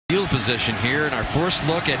Field position here, and our first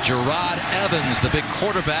look at Gerard Evans, the big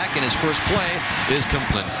quarterback, in his first play is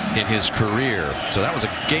complete in his career. So that was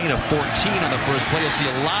a gain of 14 on the first play. You'll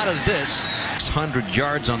see a lot of this. 600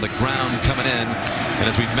 yards on the ground coming in, and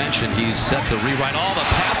as we've mentioned, he's set to rewrite all the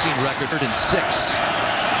passing record in 6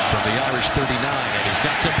 from the Irish 39, and he's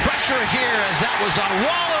got some pressure here as that was on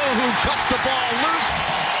Wallow, who cuts the ball loose.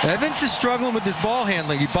 Evans is struggling with his ball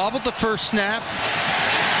handling. He bobbled the first snap.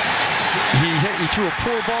 He threw a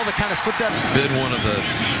poor ball that kind of slipped out. Been one of the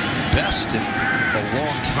best in a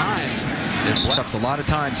long time. A lot of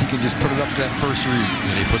times he can just put it up to that first read.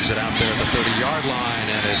 And he puts it out there at the 30-yard line,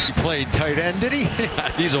 and he played tight end, did he?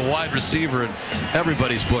 He's a wide receiver in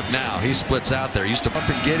everybody's book now. He splits out there. He used to up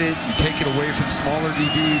and get it and take it away from smaller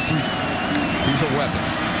DBs. He's a weapon.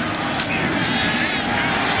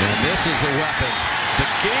 And this is a weapon. The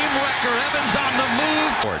game wrecker, Evans on the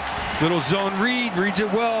move. Little zone read, reads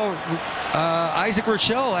it well. Isaac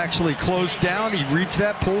Rochelle actually closed down. He reads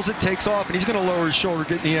that, pulls it, takes off, and he's going to lower his shoulder,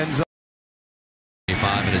 get in the end zone.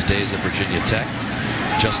 In his days at Virginia Tech,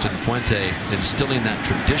 Justin Fuente instilling that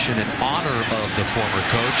tradition in honor of the former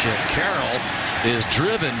coach. And Carroll is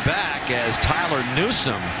driven back as Tyler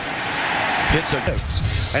Newsome hits a...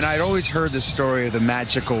 And I'd always heard the story of the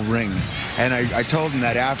magical ring, and I told him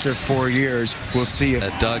that after 4 years we'll see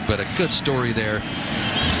it. Doug, but a good story there.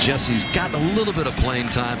 As Jesse's gotten a little bit of playing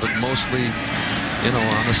time, but mostly, you know,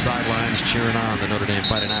 on the sidelines cheering on the Notre Dame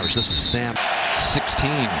Fighting Irish. This is Sam,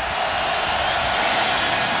 16.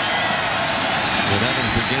 And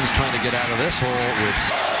Evans begins trying to get out of this hole with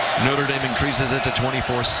Notre Dame increases it to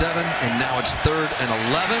 24-7, and now it's 3rd and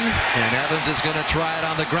 11, and Evans is going to try it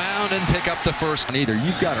on the ground and pick up the first. Either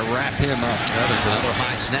you've got to wrap him up. Evans, another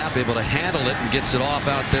high snap, able to handle it and gets it off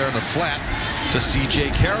out there in the flat to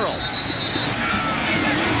C.J. Carroll.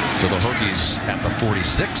 So the Hokies at the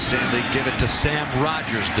 46, and they give it to Sam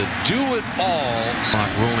Rogers, the do-it-all.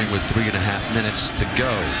 Clock rolling with 3.5 minutes to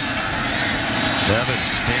go. Evans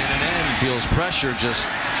standing in, feels pressure, just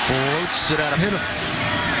floats it out of him.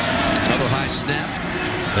 Another high snap.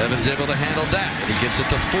 Evans able to handle that, and he gets it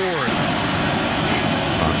to Ford.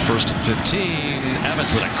 On 1st and 15,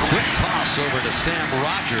 Evans with a quick toss over to Sam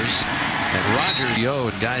Rogers, and Rogers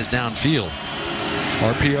and guys downfield.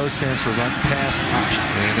 RPO stands for run pass option.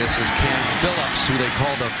 And this is Cam Phillips, who they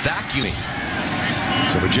call the vacuuming.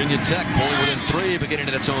 So Virginia Tech pulling within 3, beginning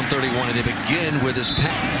at its own 31, and they begin with this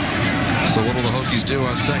pass. So what will the Hokies do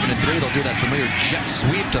on 2nd and 3? They'll do that familiar jet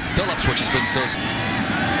sweep to Phillips, which has been so...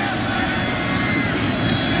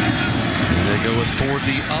 And they go with Ford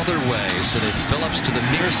the other way. So they Phillips to the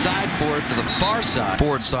near side, Ford to the far side.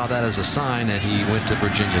 Ford saw that as a sign that he went to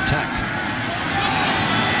Virginia Tech.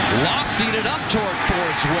 Lofting it up toward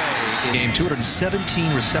Ford's way. In game,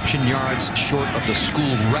 217 reception yards short of the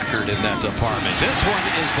school record in that department. This one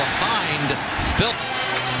is behind Phil.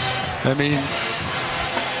 I mean,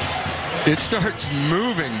 it starts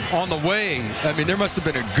moving on the way. I mean, there must have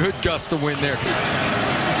been a good gust of wind there.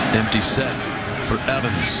 Empty set for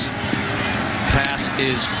Evans. Pass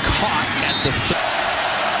is caught at the...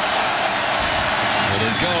 Let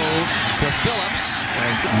it go to Phillips,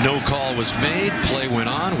 and no call was made. Play went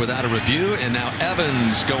on without a review, and now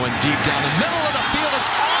Evans going deep down the middle of the field. It's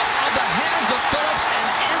off of the hands of Phillips and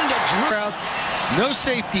into Drew. No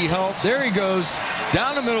safety help. There he goes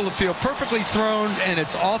down the middle of the field, perfectly thrown, and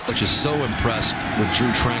it's off. Which is so impressed with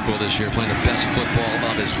Drew Tranquill this year, playing the best football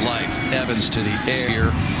of his life. Evans to the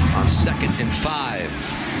air on 2nd and 5.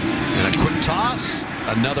 And a quick toss,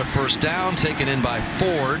 another first down taken in by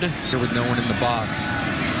Ford. Here with no one in the box.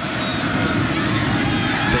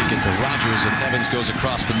 Fake it to Rogers, and Evans goes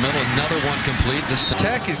across the middle. Another one complete. This time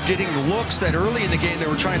Tech is getting looks that early in the game they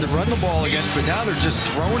were trying to run the ball against, but now they're just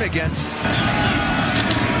thrown against.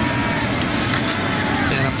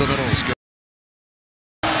 And up the middle.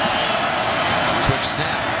 Quick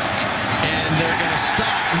snap. And they're going to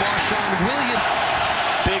stop Marshawn Williams.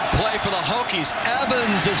 Big play for the Hokies.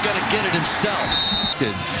 Evans is going to get it himself.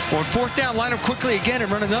 On 4th down, line up quickly again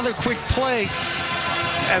and run another quick play.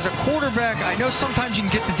 As a quarterback, I know sometimes you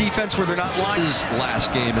can get the defense where they're not lying. His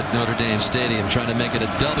last game at Notre Dame Stadium, trying to make it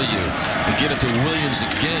a W. And give it to Williams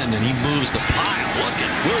again, and he moves the pile. Look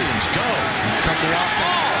at Williams go. Come the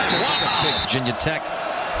offense. Oh, wow. Virginia Tech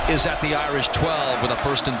is at the Irish 12 with a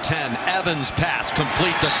 1st and 10. Evans pass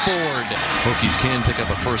complete to Ford. Hokies can pick up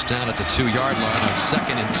a first down at the 2-yard line on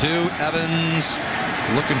 2nd and 2. Evans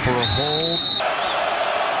looking for a hold.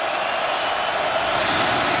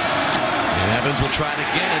 And Evans will try it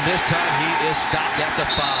again, and this time he is stopped at the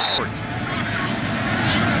 5.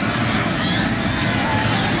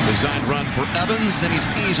 Designed run for Evans, and he's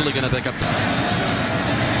easily going to pick up the...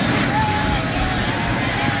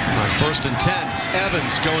 1st and 10.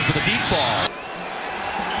 Evans going for the deep ball.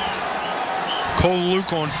 Cole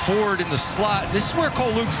Luke on Ford in the slot. This is where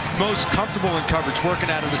Cole Luke's most comfortable in coverage, working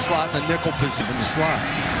out of the slot in the nickel position from the slot.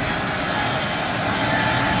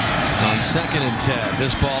 On 2nd and 10,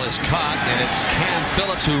 this ball is caught, and it's Cam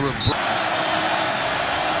Phillips who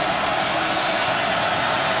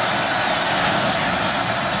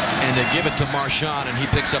and they give it to Marshawn, and he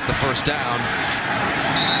picks up the 1st down.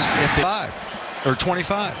 5 or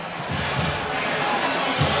 25.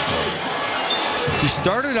 He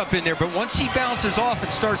started up in there, but once he bounces off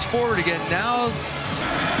and starts forward again, now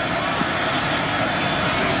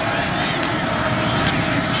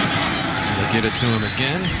they give it to him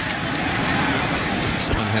again.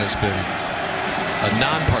 Someone has been a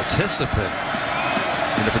non-participant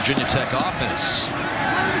in the Virginia Tech offense.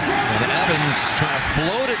 And Evans trying to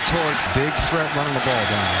float it toward. Big threat running the ball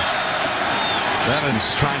down.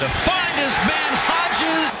 Evans trying to find his man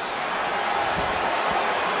Hodges.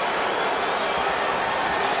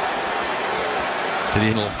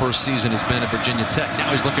 The first season has been at Virginia Tech. Now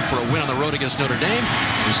he's looking for a win on the road against Notre Dame.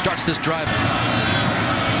 He starts this drive. And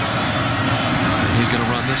he's going to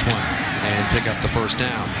run this one and pick up the 1st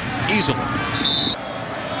down easily.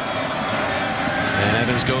 And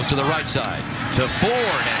Evans goes to the right side to Ford,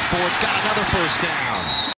 and Ford's got another 1st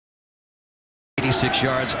down. 86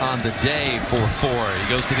 yards on the day for Ford. He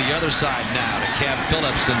goes to the other side now to Cam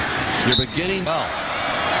Phillips, and you're beginning well.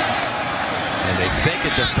 And they fake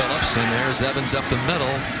it to Phillips, and there's Evans up the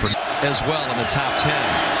middle for as well in the top 10.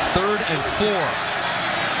 3rd and 4.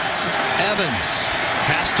 Evans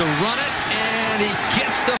has to run it, and he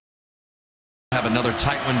gets the. Have another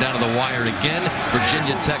tight one down to the wire again.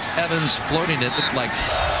 Virginia Tech's Evans floating it. Looked like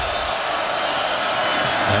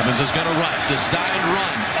Evans is going to run. Designed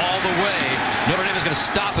run all the way. Notre Dame is going to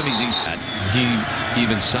stop him. He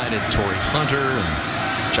even cited Torrey Hunter and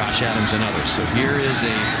Josh Adams and others. So here is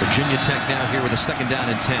a Virginia Tech now here with a 2nd down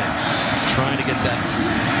and 10. Trying to get that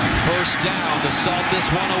 1st down to salt this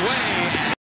one away.